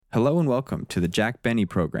Hello and welcome to the Jack Benny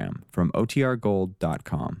program from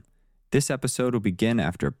OTRGold.com. This episode will begin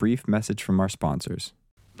after a brief message from our sponsors.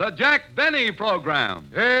 The Jack Benny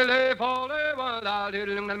program.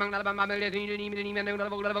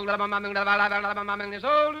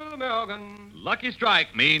 Lucky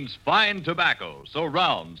Strike means fine tobacco, so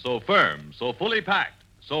round, so firm, so fully packed,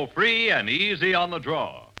 so free and easy on the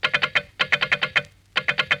draw.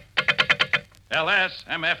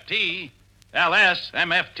 LSMFT,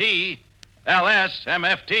 LSMFT,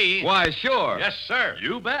 LSMFT. Why, sure. Yes, sir.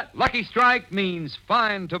 You bet. Lucky Strike means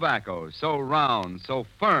fine tobacco, so round, so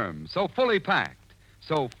firm, so fully packed,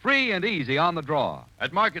 so free and easy on the draw.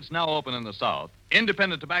 At markets now open in the South,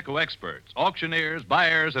 independent tobacco experts, auctioneers,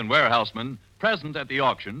 buyers, and warehousemen present at the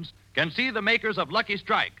auctions can see the makers of Lucky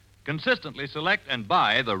Strike consistently select and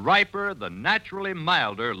buy the riper, the naturally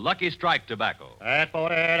milder Lucky Strike tobacco. At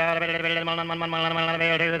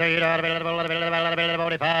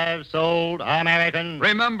 45 sold American.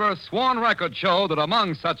 Remember, sworn records show that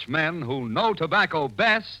among such men who know tobacco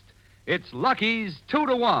best, it's Lucky's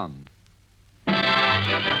 2-to-1.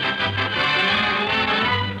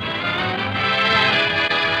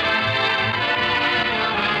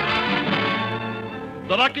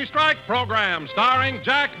 The Lucky Strike program, starring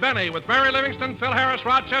Jack Benny with Mary Livingston, Phil Harris,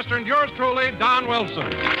 Rochester, and yours truly, Don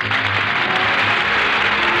Wilson.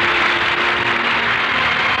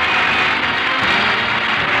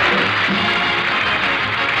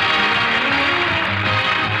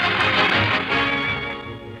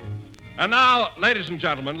 And now, ladies and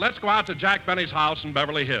gentlemen, let's go out to Jack Benny's house in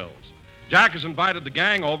Beverly Hills. Jack has invited the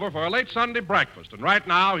gang over for a late Sunday breakfast, and right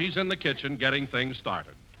now he's in the kitchen getting things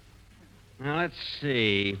started. Now, let's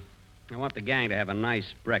see. I want the gang to have a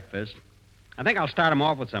nice breakfast. I think I'll start them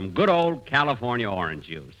off with some good old California orange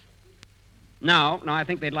juice. No, I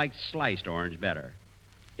think they'd like sliced orange better.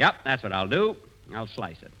 Yep, that's what I'll do. I'll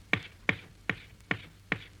slice it.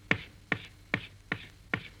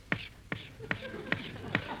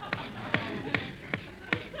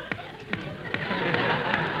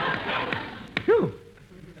 Phew.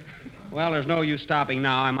 Well, there's no use stopping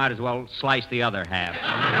now. I might as well slice the other half.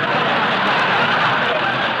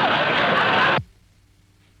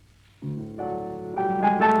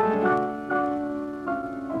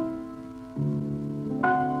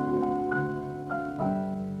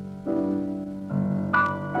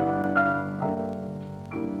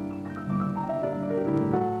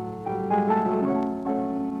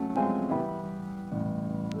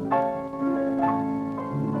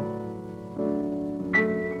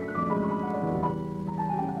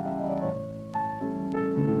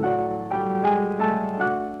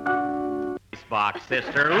 Box,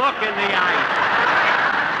 sister. Look in the ice.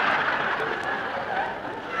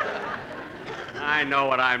 I know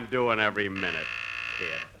what I'm doing every minute,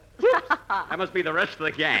 kid. That must be the rest of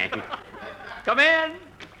the gang. Come in.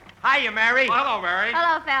 Hiya, Mary. Well, hello, Mary.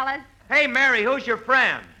 Hello, fellas. Hey, Mary, who's your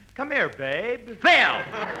friend? Come here, babe. Phil! Now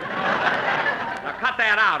cut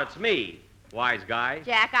that out. It's me, wise guy.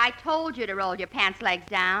 Jack, I told you to roll your pants legs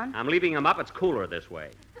down. I'm leaving them up. It's cooler this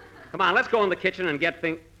way. Come on, let's go in the kitchen and get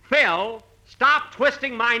things... Phil, stop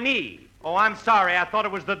twisting my knee. Oh, I'm sorry. I thought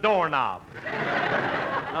it was the doorknob.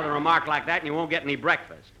 Another remark like that and you won't get any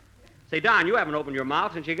breakfast. Say, Don, you haven't opened your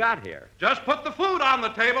mouth since you got here. Just put the food on the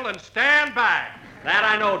table and stand back. That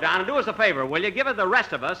I know, Don. And do us a favor, will you? Give the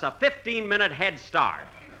rest of us a 15-minute head start.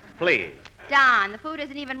 Please. Don, the food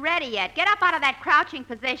isn't even ready yet. Get up out of that crouching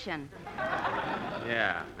position.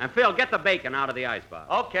 Yeah. And, Phil, get the bacon out of the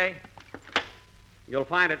icebox. Okay. You'll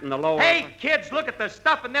find it in the lower... Hey, kids, look at the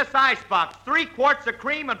stuff in this icebox. 3 quarts of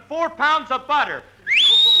cream and 4 pounds of butter.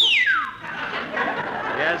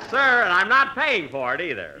 Yes, sir, and I'm not paying for it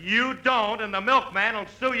either. You don't, and the milkman will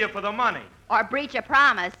sue you for the money. Or breach a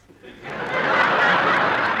promise.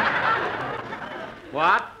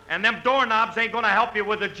 What? And them doorknobs ain't going to help you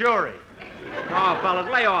with the jury. Oh, fellas,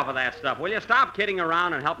 lay off of that stuff, will you? Stop kidding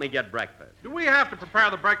around and help me get breakfast. Do we have to prepare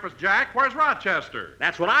the breakfast, Jack? Where's Rochester?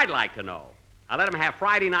 That's what I'd like to know. I let him have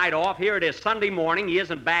Friday night off. Here it is Sunday morning. He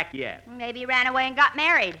isn't back yet. Maybe he ran away and got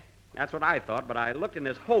married. That's what I thought, but I looked in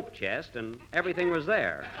his hope chest, and everything was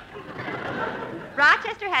there.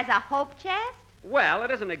 Rochester has a hope chest? Well,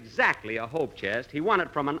 it isn't exactly a hope chest. He won it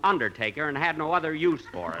from an undertaker and had no other use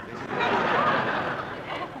for it.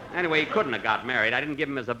 Anyway, he couldn't have got married. I didn't give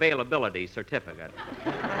him his availability certificate.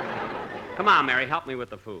 Come on, Mary, help me with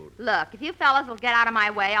the food. Look, if you fellas will get out of my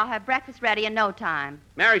way, I'll have breakfast ready in no time.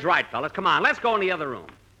 Mary's right, fellas. Come on, let's go in the other room.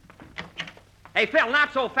 Hey, Phil,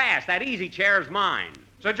 not so fast. That easy chair's mine.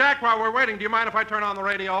 So, Jack, while we're waiting, do you mind if I turn on the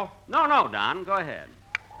radio? No, Don. Go ahead.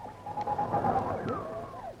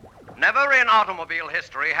 Never in automobile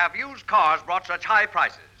history have used cars brought such high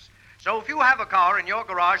prices. So if you have a car in your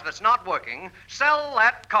garage that's not working, sell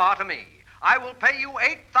that car to me. I will pay you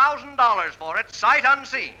 $8,000 for it, sight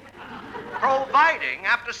unseen. Providing,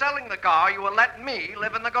 after selling the car, you will let me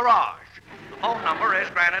live in the garage. The phone number is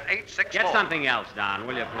Granite 864. Get something else, Don,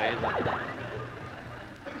 will you, please?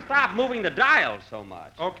 Stop moving the dial so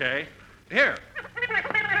much. Okay. Here.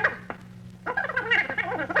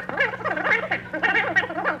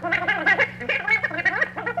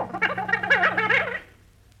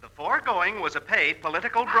 The foregoing was a paid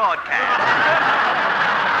political broadcast.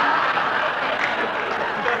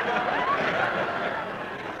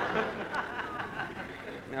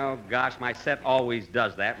 Oh, gosh, my set always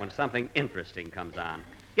does that when something interesting comes on.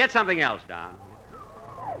 Get something else, Don.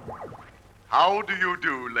 How do you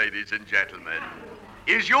do, ladies and gentlemen?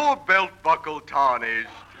 Is your belt buckle tarnished?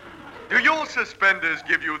 Do your suspenders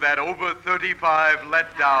give you that over 35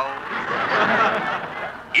 letdown?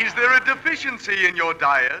 Is there a deficiency in your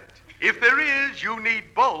diet? If there is, you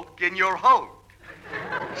need bulk in your hulk.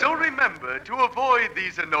 So remember, to avoid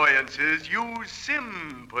these annoyances, use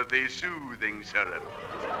sympathy soothing syrup.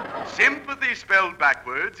 Sympathy spelled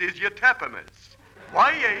backwards is your Ytapamus.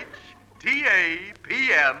 Y-H-T-A-P-M-Y-S.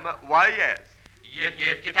 Yip,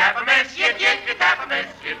 Ytapamus, yip, Ytapamus,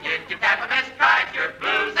 yip, Ytapamus, drive your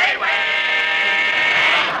blues away.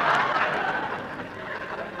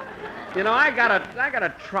 You know, I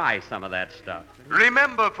gotta try some of that stuff.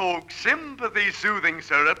 Remember, folks, sympathy soothing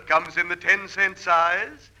syrup comes in the 10-cent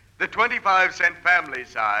size, the 25-cent family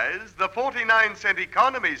size, the 49-cent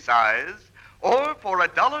economy size, or for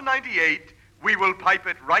 $1.98, we will pipe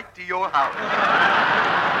it right to your house.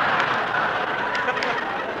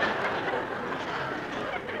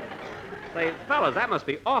 Say, fellas, that must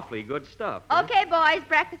be awfully good stuff. Okay, boys,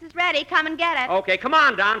 breakfast is ready. Come and get it. Okay, come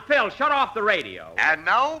on, Don. Phil, shut off the radio. And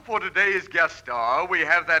now for today's guest star, we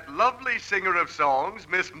have that lovely singer of songs,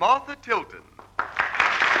 Miss Martha Tilton.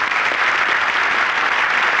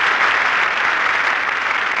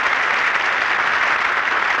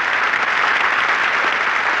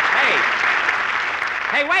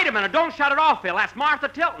 Hey, wait a minute. Don't shut it off, Phil. That's Martha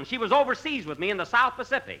Tilton. She was overseas with me in the South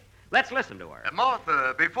Pacific. Let's listen to her.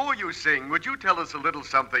 Martha, before you sing, would you tell us a little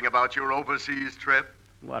something about your overseas trip?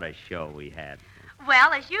 What a show we had.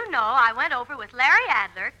 Well, as you know, I went over with Larry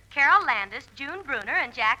Adler, Carol Landis, June Bruner,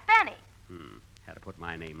 and Jack Benny. Had to put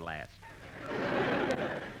my name last.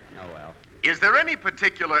 Oh, well. Is there any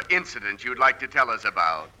particular incident you'd like to tell us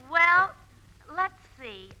about? Well, let's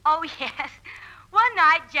see. Oh, yes. One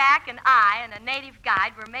night, Jack and I and a native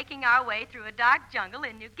guide were making our way through a dark jungle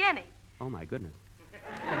in New Guinea. Oh, my goodness.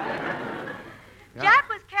 Jack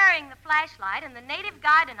was carrying the flashlight, and the native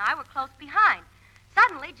guide and I were close behind.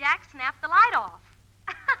 Suddenly, Jack snapped the light off.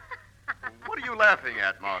 What are you laughing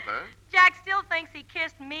at, Martha? Jack still thinks he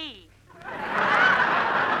kissed me.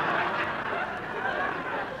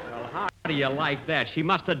 Well, how do you like that? She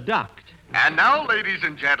must have ducked. And now, ladies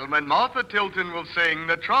and gentlemen, Martha Tilton will sing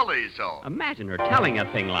the trolley song. Imagine her telling a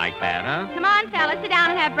thing like that, huh? Come on, fellas, sit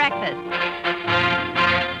down and have breakfast.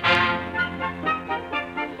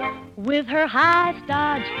 With her high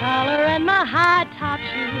starch collar and my high top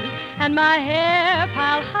shoes and my hair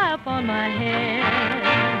piled high up on my head,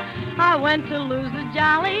 I went to lose the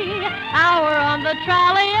jolly hour on the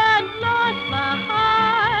trolley and lost my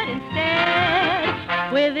heart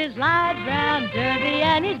instead. With his light brown derby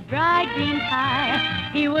and his bright green tie,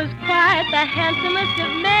 he was quite the handsomest of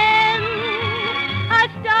men. I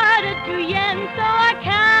started to yen, so I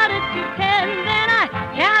counted to 10, then I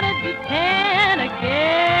counted to 10 again.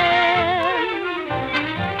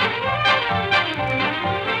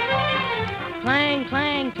 Clang,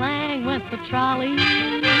 clang, clang went the trolley.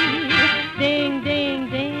 Ding, ding,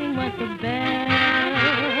 ding went the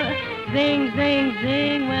bell. Zing, zing,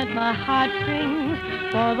 zing went my heartstrings.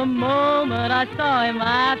 For the moment I saw him,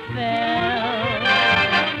 I fell.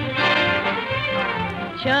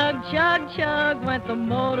 Chug, chug, chug went the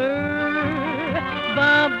motor.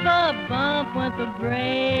 Bump, bump, bump went the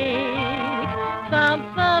brake. Thump,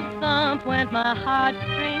 thump, thump went my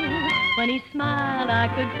heartstrings. When he smiled, I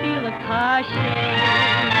could feel the car shake.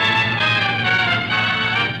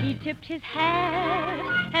 He tipped his hat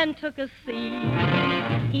and took a seat.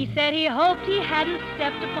 He said he hoped he hadn't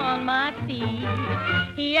stepped upon my feet.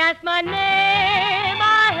 He asked my name,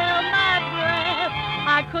 I held my breath.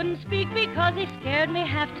 I couldn't speak because he scared me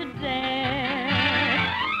half to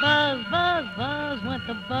death. Buzz, buzz, buzz went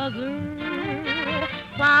the buzzer.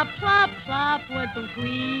 Plop, plop, plop went the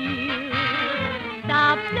wheel.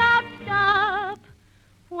 Stop, stop, stop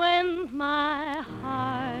went my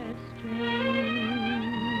heartstrings.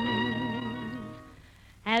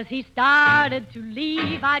 As he started to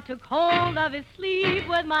leave, I took hold of his sleeve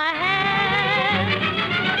with my hand.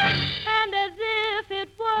 And as if it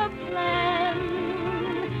were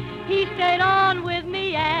planned, he stayed on with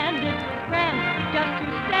me, and it was grand just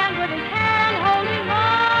to stand with his hand holding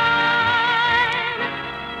mine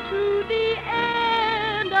to the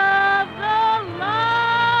end of the line.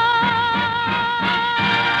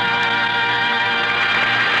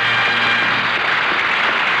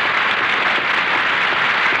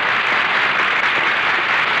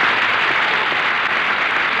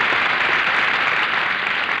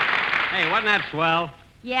 Hey, wasn't that swell?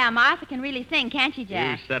 Yeah, Martha can really sing, can't she,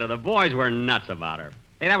 Jack? You said it. The boys were nuts about her.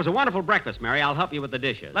 Hey, that was a wonderful breakfast, Mary. I'll help you with the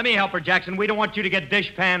dishes. Let me help her, Jackson. We don't want you to get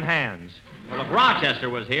dishpan hands. Well, if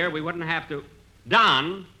Rochester was here, we wouldn't have to...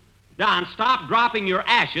 Don, stop dropping your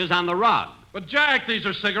ashes on the rug. But, Jack, these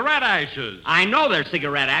are cigarette ashes. I know they're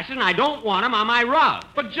cigarette ashes, and I don't want them on my rug.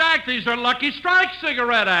 But, Jack, these are Lucky Strike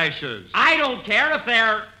cigarette ashes. I don't care if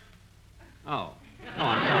they're... Oh,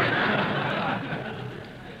 I'm sorry.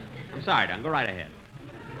 I'm sorry, Don. Go right ahead.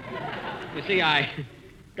 You see, I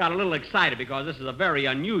got a little excited because this is a very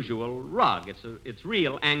unusual rug. It's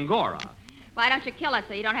real Angora. Why don't you kill it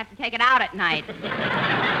so you don't have to take it out at night?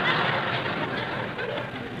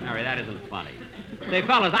 Mary, that isn't funny. Say,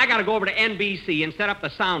 fellas, I got to go over to NBC and set up the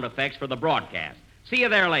sound effects for the broadcast. See you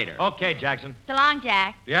there later. Okay, Jackson. So long,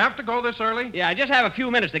 Jack. Do you have to go this early? Yeah, I just have a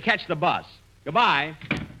few minutes to catch the bus. Goodbye.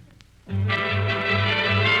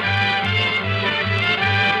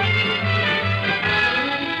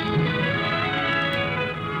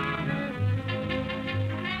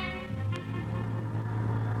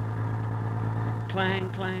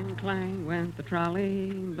 Clang, clang, clang went the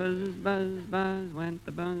trolley. Buzz, buzz, buzz went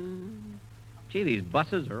the buzz. Gee, these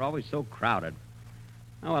buses are always so crowded.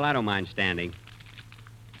 Oh, well, I don't mind standing.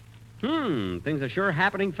 Things are sure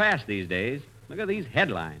happening fast these days. Look at these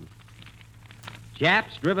headlines.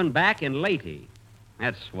 Japs driven back in Leyte.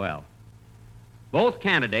 That's swell. Both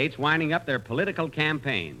candidates winding up their political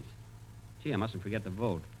campaigns. Gee, I mustn't forget to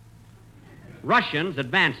vote. Russians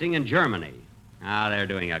advancing in Germany. They're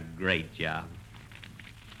doing a great job.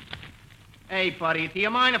 Hey, buddy, do you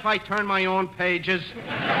mind if I turn my own pages?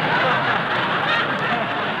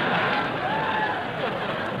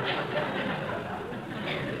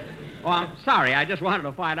 Oh, I'm sorry. I just wanted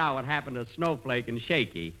to find out what happened to Snowflake and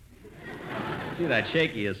Shaky. See, that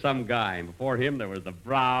Shaky is some guy, and before him there was the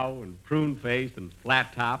Brow and Prune Face and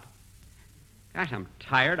Flat Top. Gosh, I'm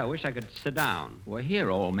tired. I wish I could sit down. Well,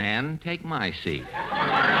 here, old man, take my seat.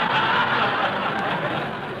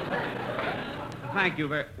 Thank you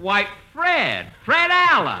very... Why, Fred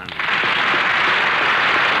Allen.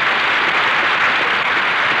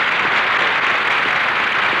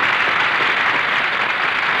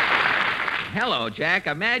 Hello, Jack.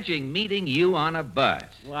 Imagine meeting you on a bus.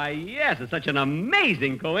 Why, yes, it's such an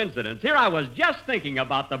amazing coincidence. Here I was just thinking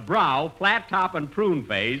about the Brow, Flat Top, and Prune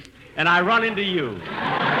Face, and I run into you.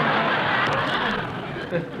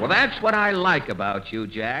 Well, that's what I like about you,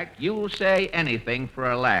 Jack. You'll say anything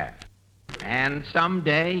for a laugh. And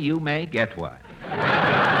someday you may get one.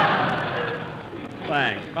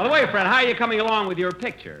 Thanks. By the way, Fred, how are you coming along with your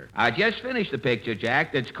picture? I just finished the picture,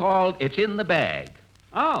 Jack, that's called It's in the Bag.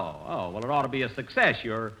 Oh, well, it ought to be a success.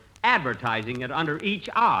 You're advertising it under each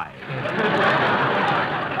eye.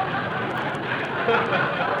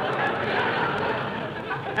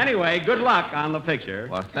 Anyway, good luck on the picture.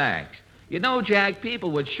 Well, thanks. You know, Jack, people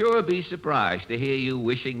would sure be surprised to hear you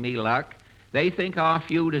wishing me luck. They think our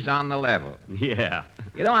feud is on the level. Yeah.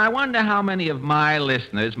 You know, I wonder how many of my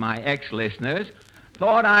listeners, my ex-listeners,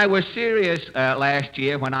 thought I was serious last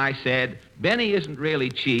year when I said, Benny isn't really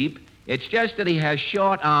cheap. It's just that he has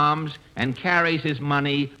short arms and carries his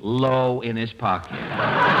money low in his pocket.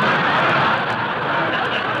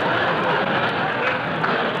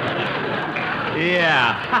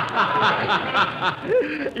 Yeah.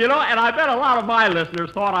 You know, and I bet a lot of my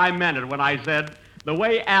listeners thought I meant it when I said, the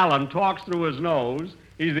way Alan talks through his nose,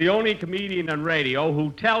 he's the only comedian on radio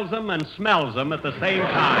who tells them and smells them at the same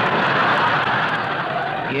time.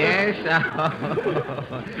 Yes,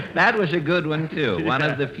 that was a good one, too. One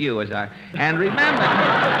of the few. And remember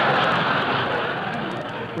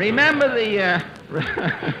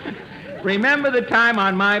the time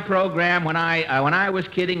on my program when I was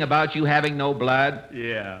kidding about you having no blood?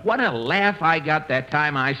 Yeah. What a laugh I got that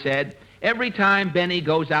time I said, every time Benny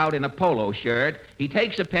goes out in a polo shirt, he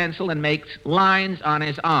takes a pencil and makes lines on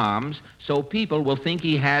his arms so people will think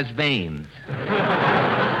he has veins.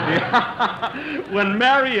 When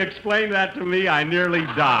Mary explained that to me, I nearly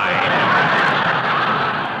died.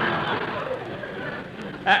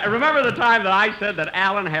 Remember the time that I said that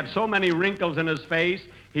Alan had so many wrinkles in his face,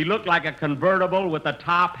 he looked like a convertible with the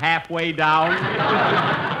top halfway down?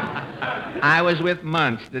 I was with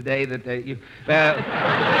Muntz the day that you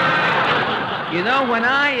know, when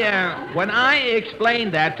I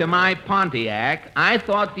explained that to my Pontiac, I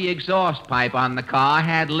thought the exhaust pipe on the car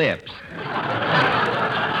had lips.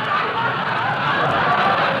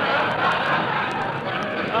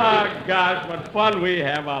 Oh, gosh, what fun we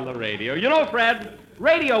have on the radio. You know, Fred,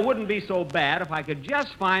 radio wouldn't be so bad if I could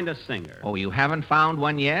just find a singer. Oh, you haven't found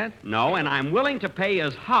one yet? No, and I'm willing to pay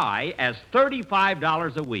as high as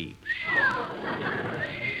 $35 a week.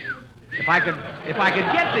 If I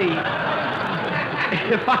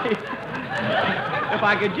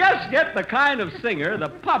could just get the kind of singer the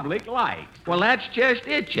public likes. Well, that's just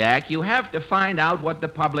it, Jack. You have to find out what the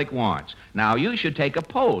public wants. Now, you should take a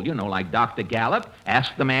poll, like Dr. Gallup.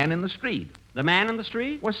 Ask the man in the street. The man in the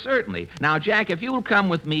street? Well, certainly. Now, Jack, if you'll come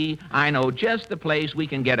with me, I know just the place we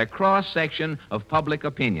can get a cross-section of public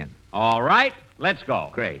opinion. All right, let's go.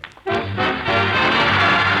 Great.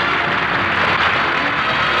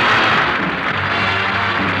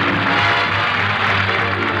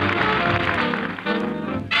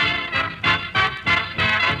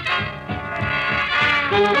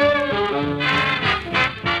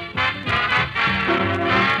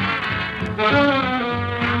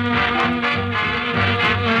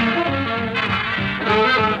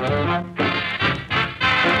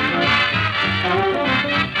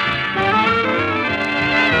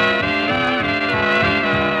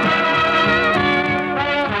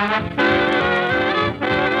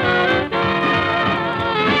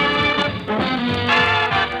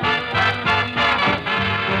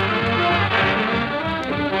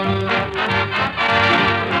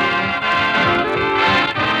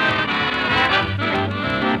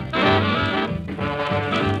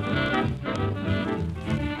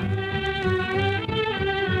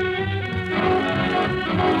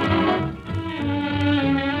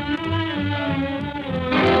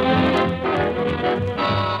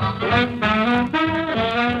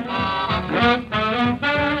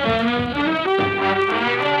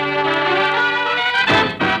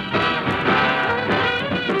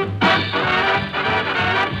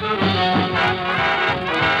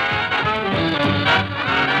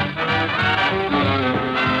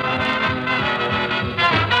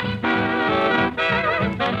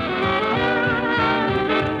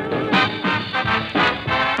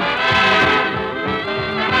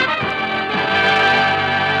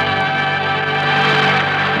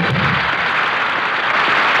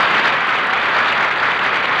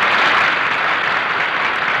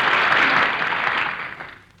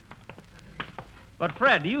 But,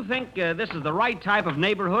 Fred, do you think this is the right type of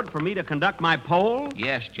neighborhood for me to conduct my poll?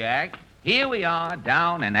 Yes, Jack. Here we are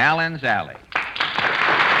down in Allen's Alley.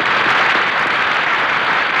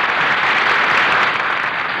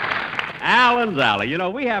 Allen's Alley. You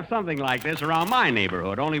know, we have something like this around my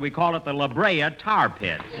neighborhood, only we call it the La Brea Tar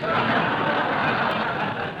Pits.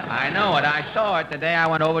 I know it. I saw it the day I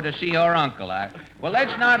went over to see your uncle. Well,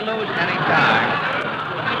 let's not lose any time.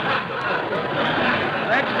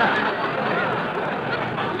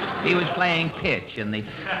 He was playing pitch in the...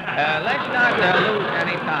 let's not lose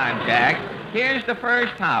any time, Jack. Here's the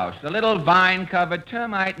first house, the little vine-covered,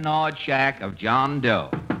 termite-gnawed shack of John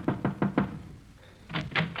Doe.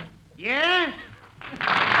 Yeah?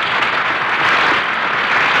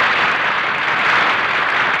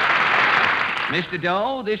 Mr.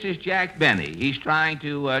 Doe, this is Jack Benny. He's trying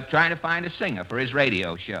to find a singer for his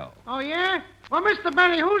radio show. Oh, yeah? Well, Mr.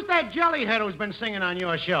 Benny, who's that jellyhead who's been singing on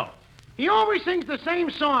your show? He always sings the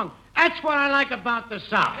same song. That's what I like about the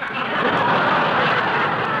South.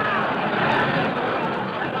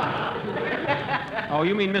 Oh,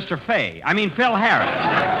 you mean Mr. Fay? I mean Phil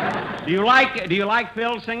Harris. Do you like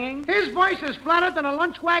Phil singing? His voice is flatter than a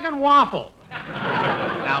lunch wagon waffle.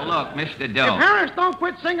 Now, look, Mr. Doe. If Harris don't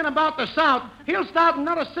quit singing about the South, he'll start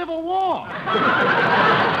another civil war.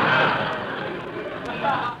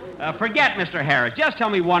 Forget Mr. Harris. Just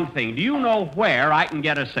tell me one thing. Do you know where I can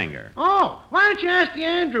get a singer? Oh, why don't you ask the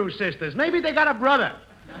Andrews sisters? Maybe they got a brother.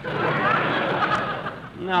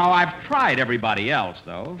 No, I've tried everybody else,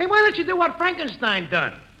 though. Hey, why don't you do what Frankenstein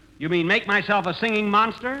done? You mean make myself a singing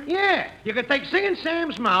monster? Yeah. You could take Singing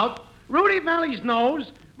Sam's mouth, Rudy Valley's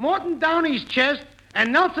nose, Morton Downey's chest,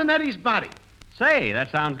 and Nelson Eddy's body. Say,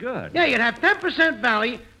 that sounds good. Yeah, you'd have 10%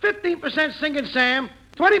 Valley, 15% Singing Sam,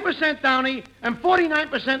 20% Downey, and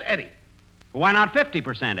 49% Eddie. Why not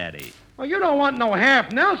 50% Eddie? Well, you don't want no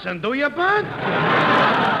half Nelson, do you, Bud?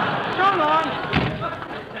 So long.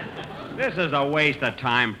 This is a waste of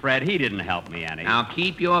time, Fred. He didn't help me any. Now,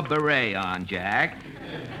 keep your beret on, Jack.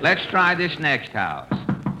 Let's try this next house.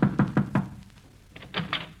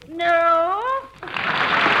 No.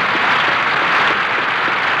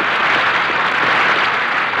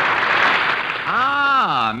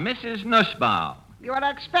 Ah, Mrs. Nussbaum. You were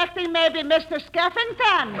expecting maybe Mr.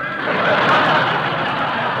 Skeffington.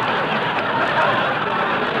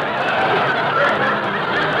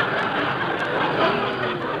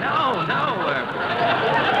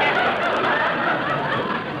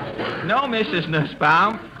 No, Mrs.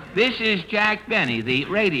 Nussbaum. This is Jack Benny, the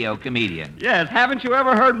radio comedian. Yes, haven't you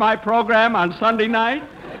ever heard my program on Sunday night?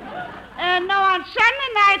 No, on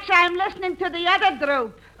Sunday nights I'm listening to the other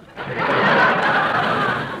Droop.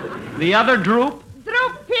 The other Droop?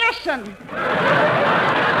 Droop Pearson.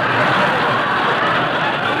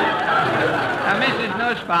 Mrs.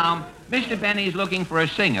 Nussbaum, Mr. Benny's looking for a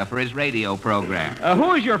singer for his radio program.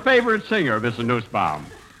 Who is your favorite singer, Mrs. Nussbaum?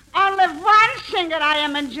 Only one singer I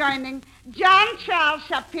am enjoying, John Charles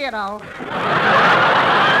Shapiro.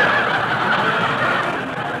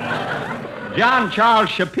 John Charles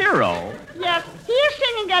Shapiro? Yes, he's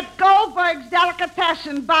singing at Goldberg's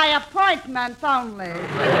Delicatessen by appointment only.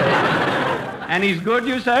 And he's good,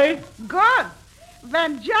 you say? Good.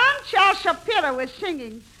 When John Charles Shapiro is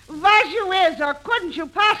singing, was you is or couldn't you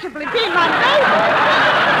possibly be my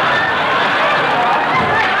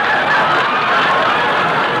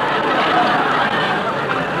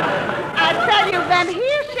I tell you, when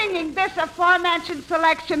he's singing this aforementioned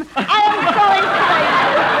selection, I am going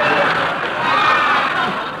crazy.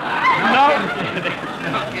 No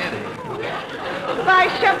kidding. Why,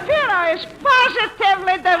 Shapiro is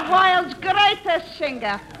positively the world's greatest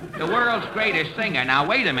singer. The world's greatest singer. Now,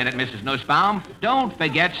 wait a minute, Mrs. Nussbaum. Don't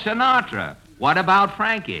forget Sinatra. What about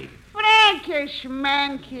Frankie? Frankie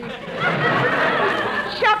Schmanky.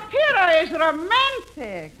 Shapiro is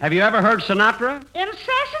romantic. Have you ever heard Sinatra?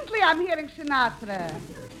 Incessantly I'm hearing Sinatra.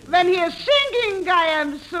 When he is singing, I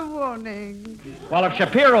am swooning. Well, if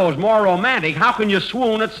Shapiro's more romantic, how can you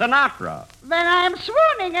swoon at Sinatra? When I am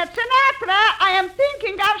swooning at Sinatra, I am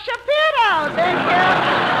thinking of Shapiro. Thank you.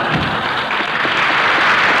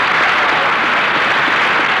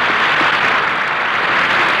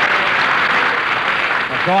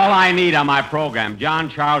 That's all I need on my program. John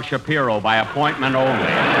Charles Shapiro by appointment only.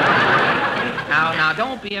 Now,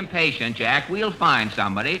 don't be impatient, Jack. We'll find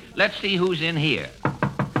somebody. Let's see who's in here.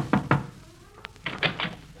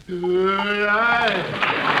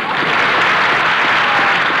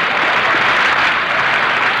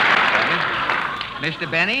 Mr.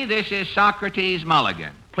 Benny, this is Socrates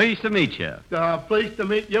Mulligan. Pleased to meet you. Pleased to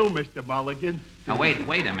meet you, Mr. Mulligan. Now, wait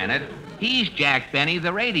a minute. He's Jack Benny,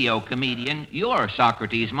 the radio comedian. You're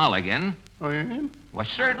Socrates Mulligan. I am? Well,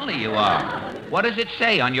 certainly you are. What does it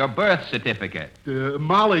say on your birth certificate?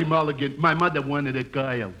 Molly Mulligan. My mother wanted a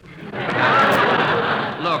girl.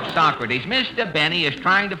 Look, Socrates, Mr. Benny is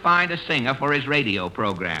trying to find a singer for his radio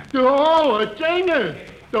program. Oh, a singer!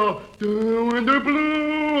 In the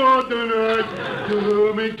blue of the night,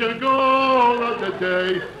 to meet the goal of the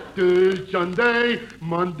day, to Sunday,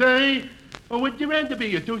 Monday. Oh, would you rather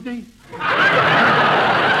be a Tuesday?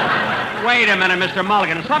 Wait a minute, Mr.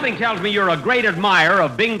 Mulligan. Something tells me you're a great admirer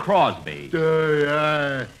of Bing Crosby.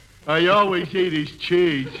 I always eat his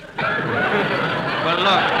cheese. Well,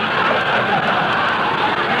 look.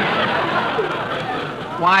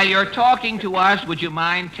 While you're talking to us, would you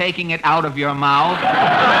mind taking it out of your mouth?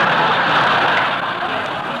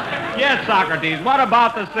 Yes, Socrates. What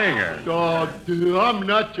about the singer? Oh, I'm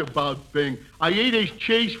nuts about Bing. I eat his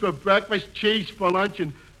cheese for breakfast, cheese for lunch,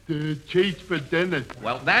 and cheese for dinner.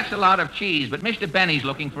 Well, that's a lot of cheese, but Mr. Benny's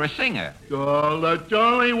looking for a singer. Oh, there's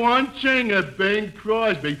only one singer, Bing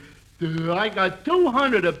Crosby. I got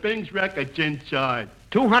 200 of Bing's records inside.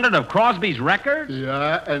 200 of Crosby's records?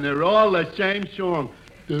 Yeah, and they're all the same song.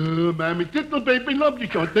 Mammy, little baby, love you,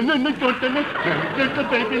 something, and the something. Mammy, little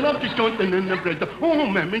baby, love you, something, and the bread. Oh,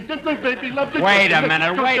 mammy, little baby, love you. Wait a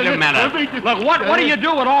minute. Look, what do you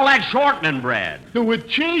do with all that shortening bread? With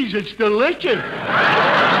cheese, it's delicious.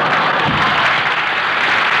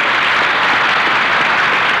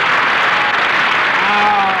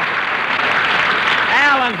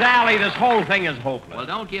 Allen's Alley, this whole thing is hopeless. Well,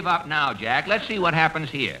 don't give up now, Jack. Let's see what happens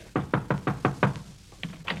here.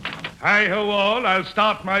 Hi-ho all, I'll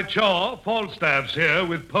start my chore. Falstaff's here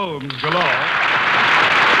with poems galore.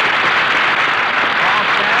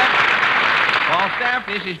 Falstaff,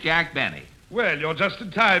 this is Jack Benny. Well, you're just in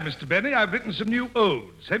time, Mr. Benny. I've written some new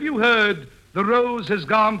odes. Have you heard, the rose has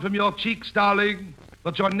gone from your cheeks, darling,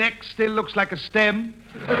 but your neck still looks like a stem?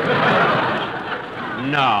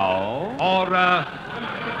 No.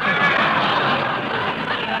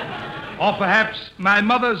 Or perhaps my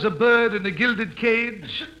mother's a bird in a gilded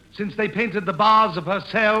cage since they painted the bars of her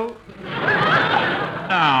cell.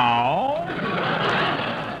 No.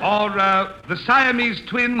 Or the Siamese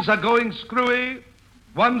twins are going screwy.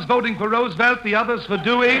 One's voting for Roosevelt, the other's for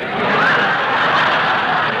Dewey.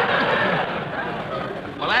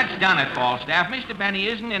 Well, that's done it, Falstaff. Mr. Benny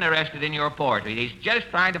isn't interested in your poetry. He's just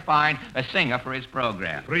trying to find a singer for his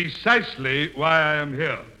program. Precisely why I am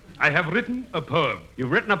here. I have written a poem.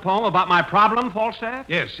 You've written a poem about my problem, Falstaff?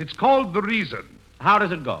 Yes, it's called The Reason. How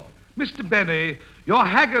does it go? Mr. Benny, you're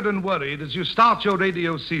haggard and worried as you start your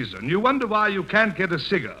radio season. You wonder why you can't get a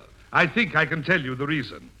singer. I think I can tell you the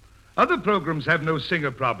reason. Other programs have no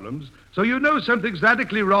singer problems, so you know something's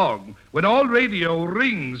radically wrong when all radio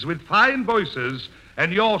rings with fine voices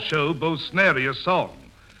and your show boasts nary a song.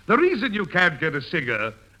 The reason you can't get a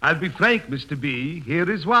singer, I'll be frank, Mr. B, here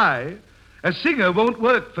is why. A singer won't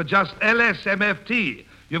work for just LSMFT.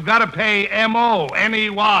 You've got to pay MONEY.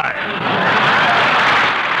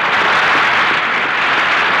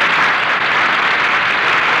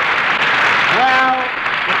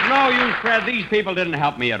 It's no use, Fred. These people didn't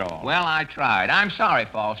help me at all. Well, I tried. I'm sorry,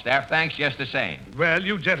 Falstaff. Thanks just the same. Well,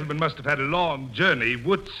 you gentlemen must have had a long journey.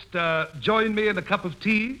 Wouldst join me in a cup of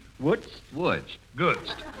tea? Wouldst?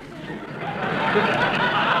 Goodst.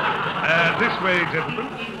 This way, gentlemen.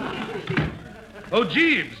 Oh,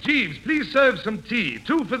 Jeeves, please serve some tea.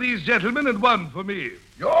 2 for these gentlemen and 1 for me.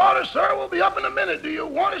 Your order, sir, will be up in a minute. Do you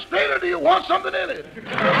want it straight or do you want something in it?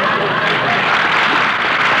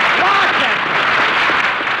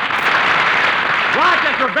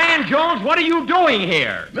 Rochester Van Jones, what are you doing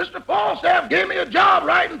here? Mr. Falstaff gave me a job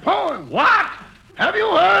writing poems. What? Have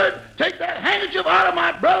you heard? Take that handkerchief out of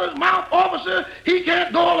my brother's mouth, officer. He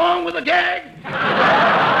can't go along with a gag.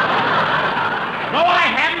 No, I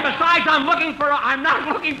haven't. Besides, I'm not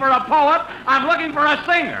looking for a poet. I'm looking for a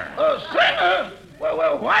singer. A singer?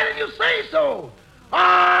 Well, why did you say so?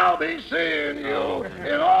 I'll be seeing you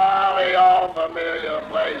in all your familiar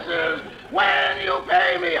places when you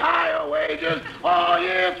pay me higher wages all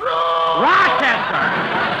year through. Rochester!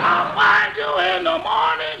 I'll find you in the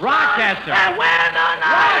morning. Rochester! And when the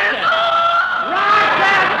night is through.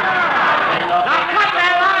 Rochester! Now cut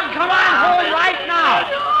that out and come on home right now.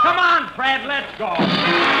 Come on, Fred, let's go.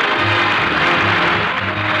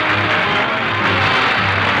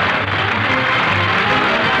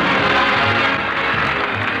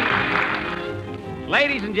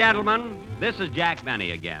 Ladies and gentlemen, this is Jack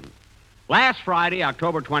Benny again. Last Friday,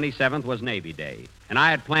 October 27th, was Navy Day, and I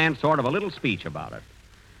had planned sort of a little speech about it.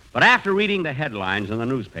 But after reading the headlines in the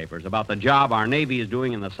newspapers about the job our Navy is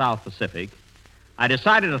doing in the South Pacific, I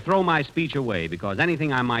decided to throw my speech away because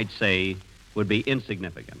anything I might say would be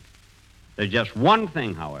insignificant. There's just one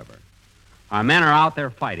thing, however. Our men are out there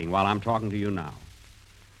fighting while I'm talking to you now.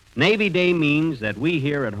 Navy Day means that we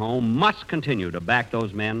here at home must continue to back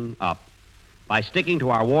those men up by sticking to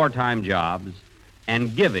our wartime jobs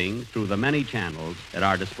and giving through the many channels at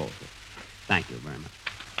our disposal. Thank you very much.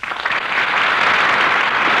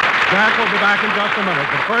 Jack will be back in just a minute.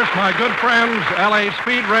 But first, my good friends, L.A.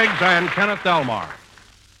 Speed Riggs and Kenneth Delmar.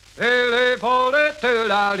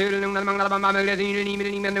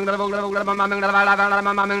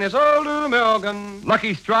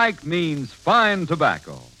 Lucky Strike means fine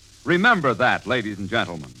tobacco. Remember that, ladies and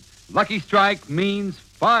gentlemen. Lucky Strike means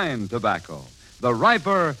fine tobacco. The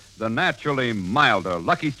riper, the naturally milder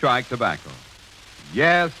Lucky Strike tobacco.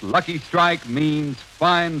 Yes, Lucky Strike means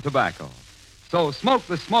fine tobacco. So smoke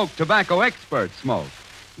the smoke tobacco experts smoke.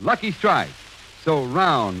 Lucky Strike. So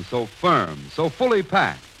round, so firm, so fully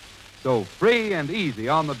packed. So free and easy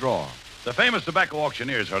on the draw. The famous tobacco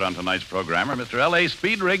auctioneers heard on tonight's program are Mr. L.A.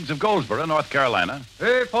 Speed Riggs of Goldsboro, North Carolina.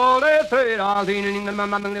 And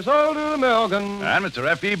Mr.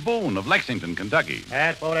 F.E. Boone of Lexington, Kentucky.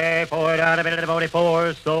 At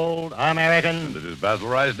 44, sold American. And this is Basil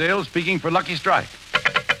Rysdale speaking for Lucky Strike.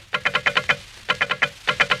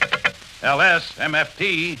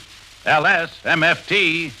 LSMFT,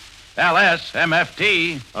 LSMFT,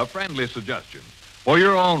 LSMFT. A friendly suggestion. For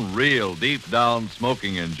your own real deep-down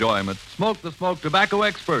smoking enjoyment, smoke the smoke tobacco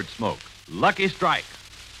expert smoke. Lucky Strike.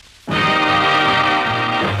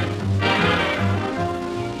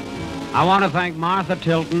 I want to thank Martha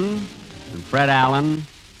Tilton and Fred Allen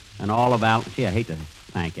and all of Allen. Gee, I hate to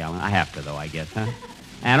thank Allen. I have to, though, I guess, huh?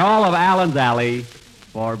 And all of Allen's Alley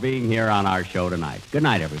for being here on our show tonight. Good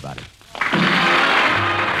night, everybody.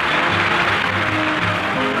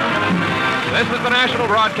 This is the National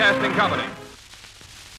Broadcasting Company.